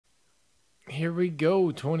here we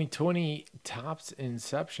go. 2020 Topps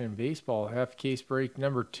Inception Baseball half case break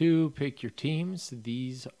number 2. Pick your teams.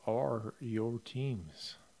 These are your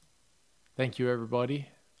teams. Thank you, everybody.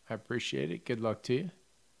 I appreciate it. Good luck to you.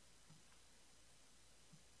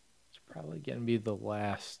 It's probably going to be the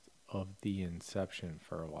last of the Inception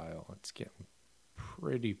for a while. It's getting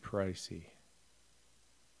pretty pricey.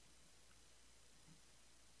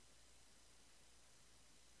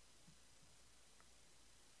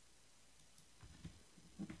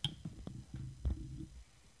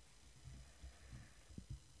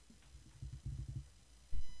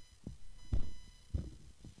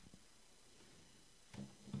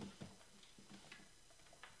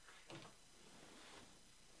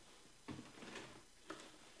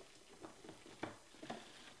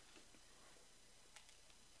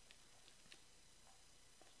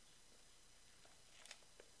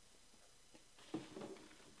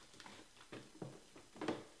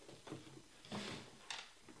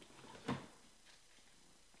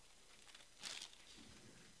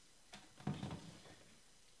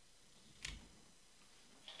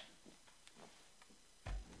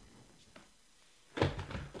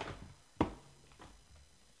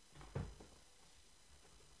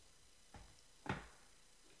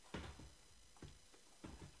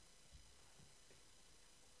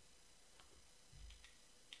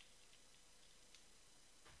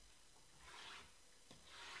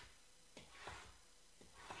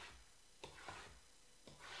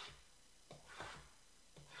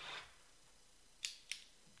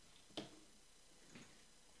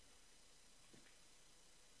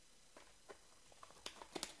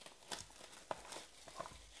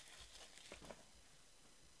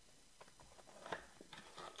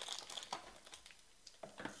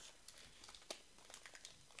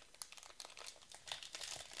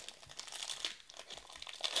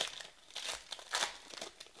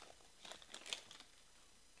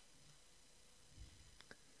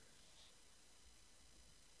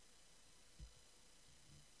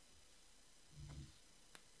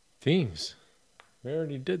 Teams. We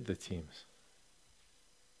already did the teams.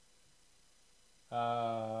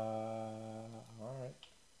 All right.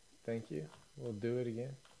 Thank you. We'll do it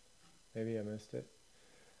again. Maybe I missed it.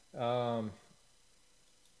 I'll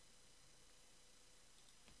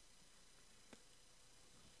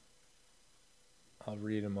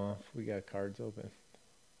read them off. We got cards open.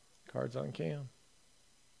 Cards on cam.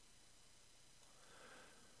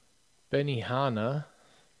 Benihana.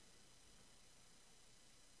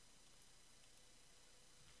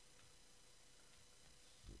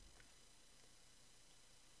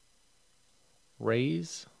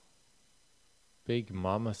 Rays, Big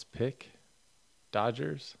Mama's Pick,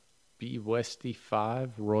 Dodgers, B Westy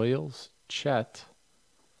 5, Royals, Chet,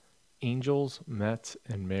 Angels, Mets,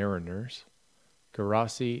 and Mariners,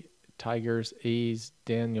 Garasi, Tigers, A's,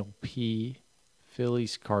 Daniel P,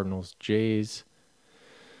 Phillies, Cardinals, Jays,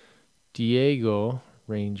 Diego,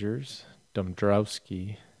 Rangers,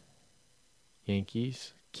 Dombrowski,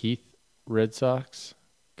 Yankees, Keith, Red Sox,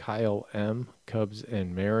 Kyle M, Cubs,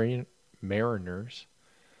 and Mariners,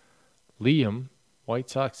 Liam, White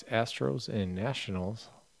Sox, Astros, and Nationals,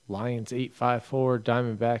 Lions 854,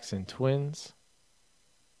 Diamondbacks, and Twins,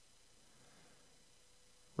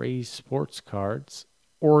 Rays Sports Cards,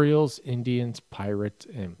 Orioles, Indians, Pirates,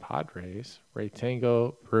 and Padres, Ray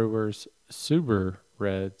Tango, Brewers, Suber,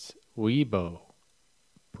 Reds, Weibo,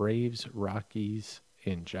 Braves, Rockies,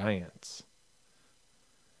 and Giants.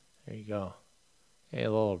 There you go. Hey,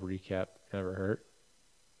 a little recap. Never hurt.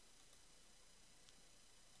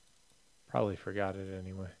 Probably forgot it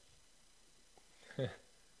anyway.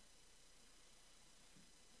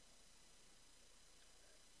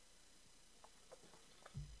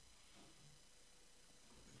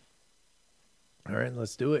 All right,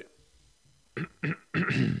 let's do it.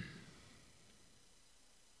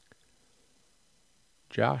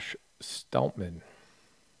 Josh Steltman,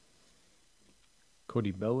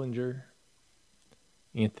 Cody Bellinger,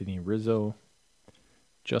 Anthony Rizzo,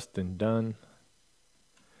 Justin Dunn,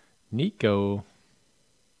 Nico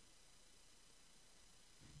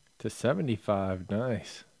 /75.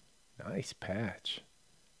 Nice. Nice patch.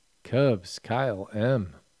 Cubs, Kyle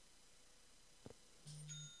M.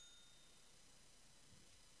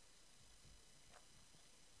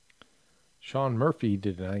 Sean Murphy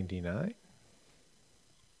 /99.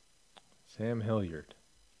 Sam Hilliard.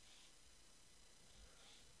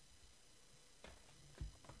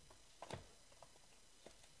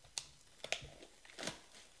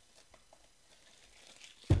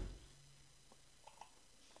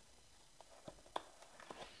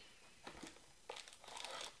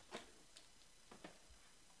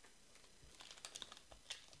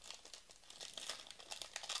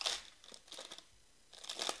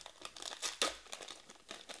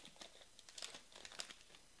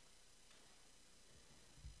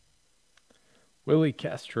 Willie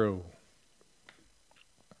Castro,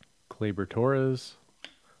 Kleber Torres,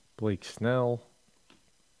 Blake Snell,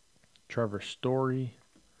 Trevor Story,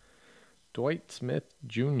 Dwight Smith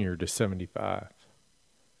Jr. to 75.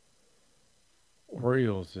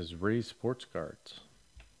 Orioles is Rays Sports Cards,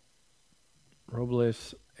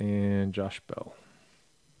 Robles and Josh Bell.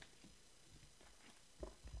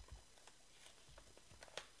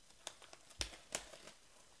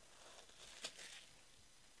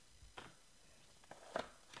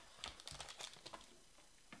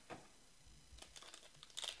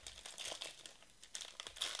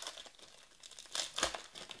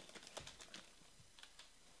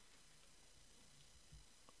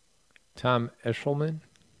 Tom Eshelman,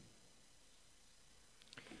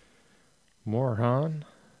 Morejon,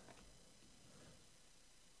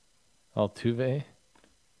 Altuve,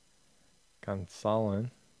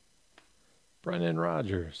 Gonsolin, Brendan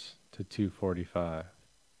Rodgers to 245.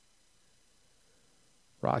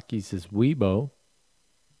 Rockies is Weibo,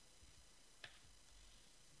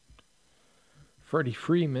 Freddie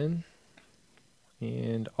Freeman,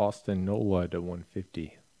 and Austin Nola to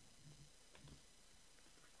 150.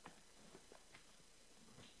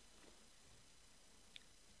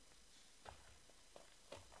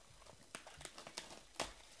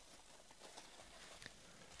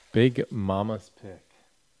 Big Mama's Pick.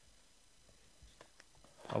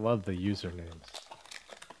 I love the usernames.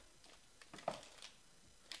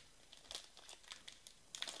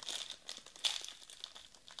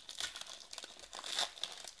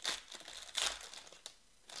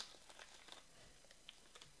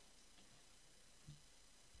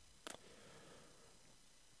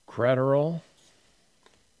 Gratterall,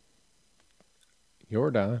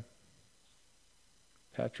 Yordan,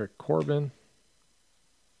 Patrick Corbin,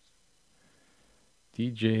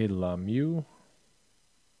 DJ Lemieux,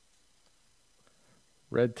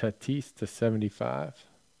 Red Tatis to 75,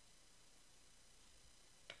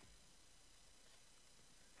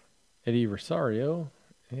 Eddie Rosario,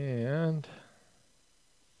 and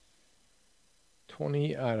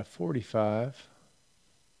 20 out of 45,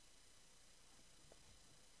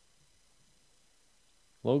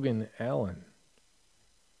 Logan Allen.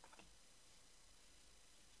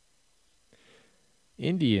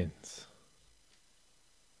 Indians,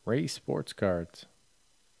 Ray Sports Cards.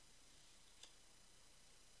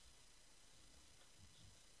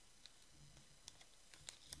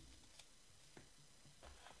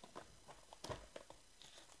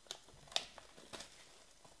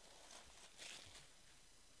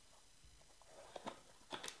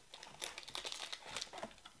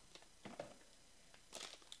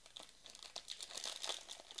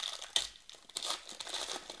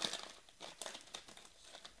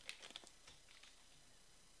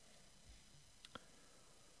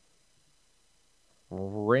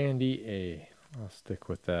 Randy A. I'll stick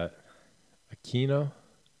with that. Aquino,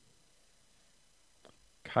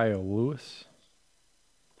 Kyle Lewis,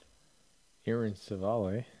 Aaron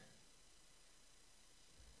Savale,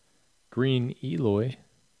 Green Eloy,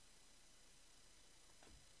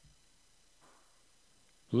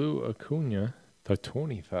 Blue Acuna to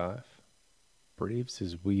 25. Braves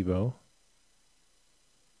is Weibo.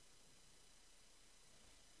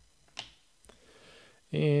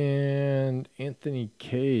 And Anthony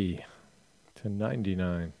K to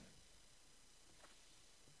 99.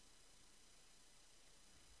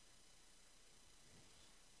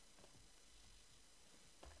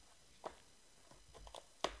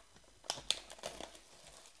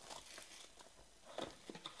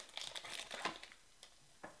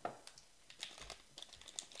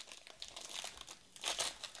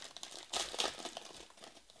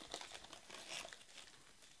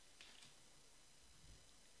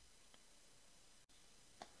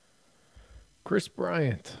 Chris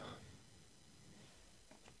Bryant,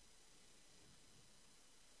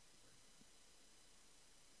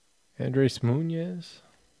 Andres Muñez,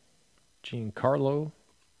 Giancarlo,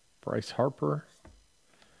 Bryce Harper,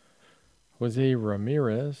 Jose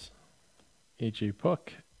Ramirez, AJ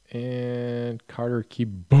Puck, and Carter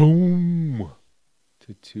Kieboom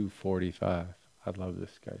to 245. I love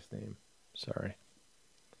this guy's name. Sorry.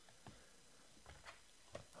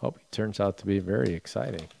 Hope he turns out to be very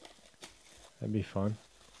exciting. That'd be fun.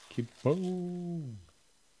 Kieboom.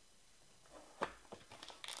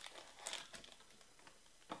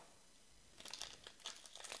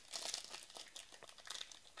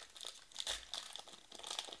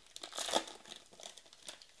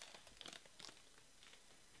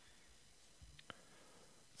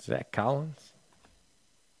 Zach Collins,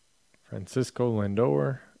 Francisco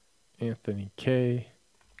Lindor, Anthony K,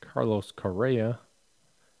 Carlos Correa,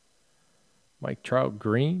 Mike Trout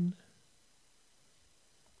Green,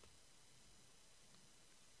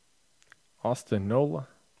 Austin Nola.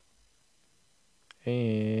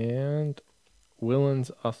 And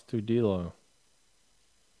Willens Astudillo.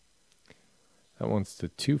 That one's to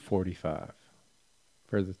 245.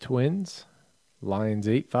 For the Twins, Lions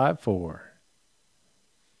 854.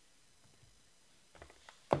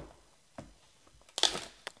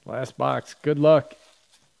 Last box. Good luck.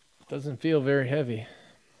 Doesn't feel very heavy.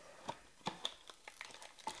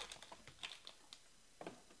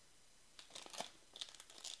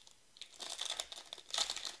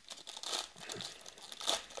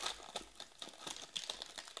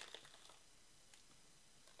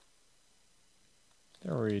 Is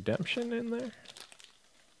there a redemption in there?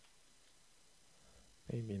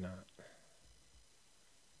 Maybe not.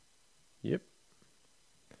 Yep.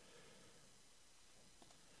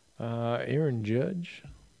 Aaron Judge.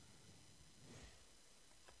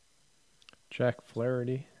 Jack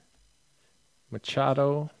Flaherty.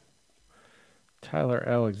 Machado. Tyler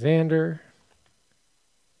Alexander.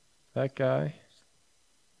 That guy.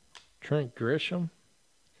 Trent Grisham.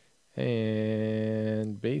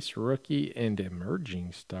 And base rookie and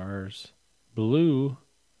emerging stars. Blue.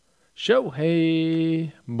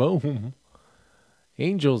 Shohei. Boom.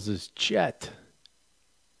 Angels is Chet.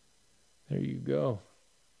 There you go.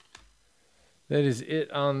 That is it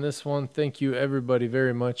on this one. Thank you, everybody,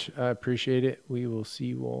 very much. I appreciate it. We will see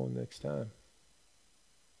you all next time.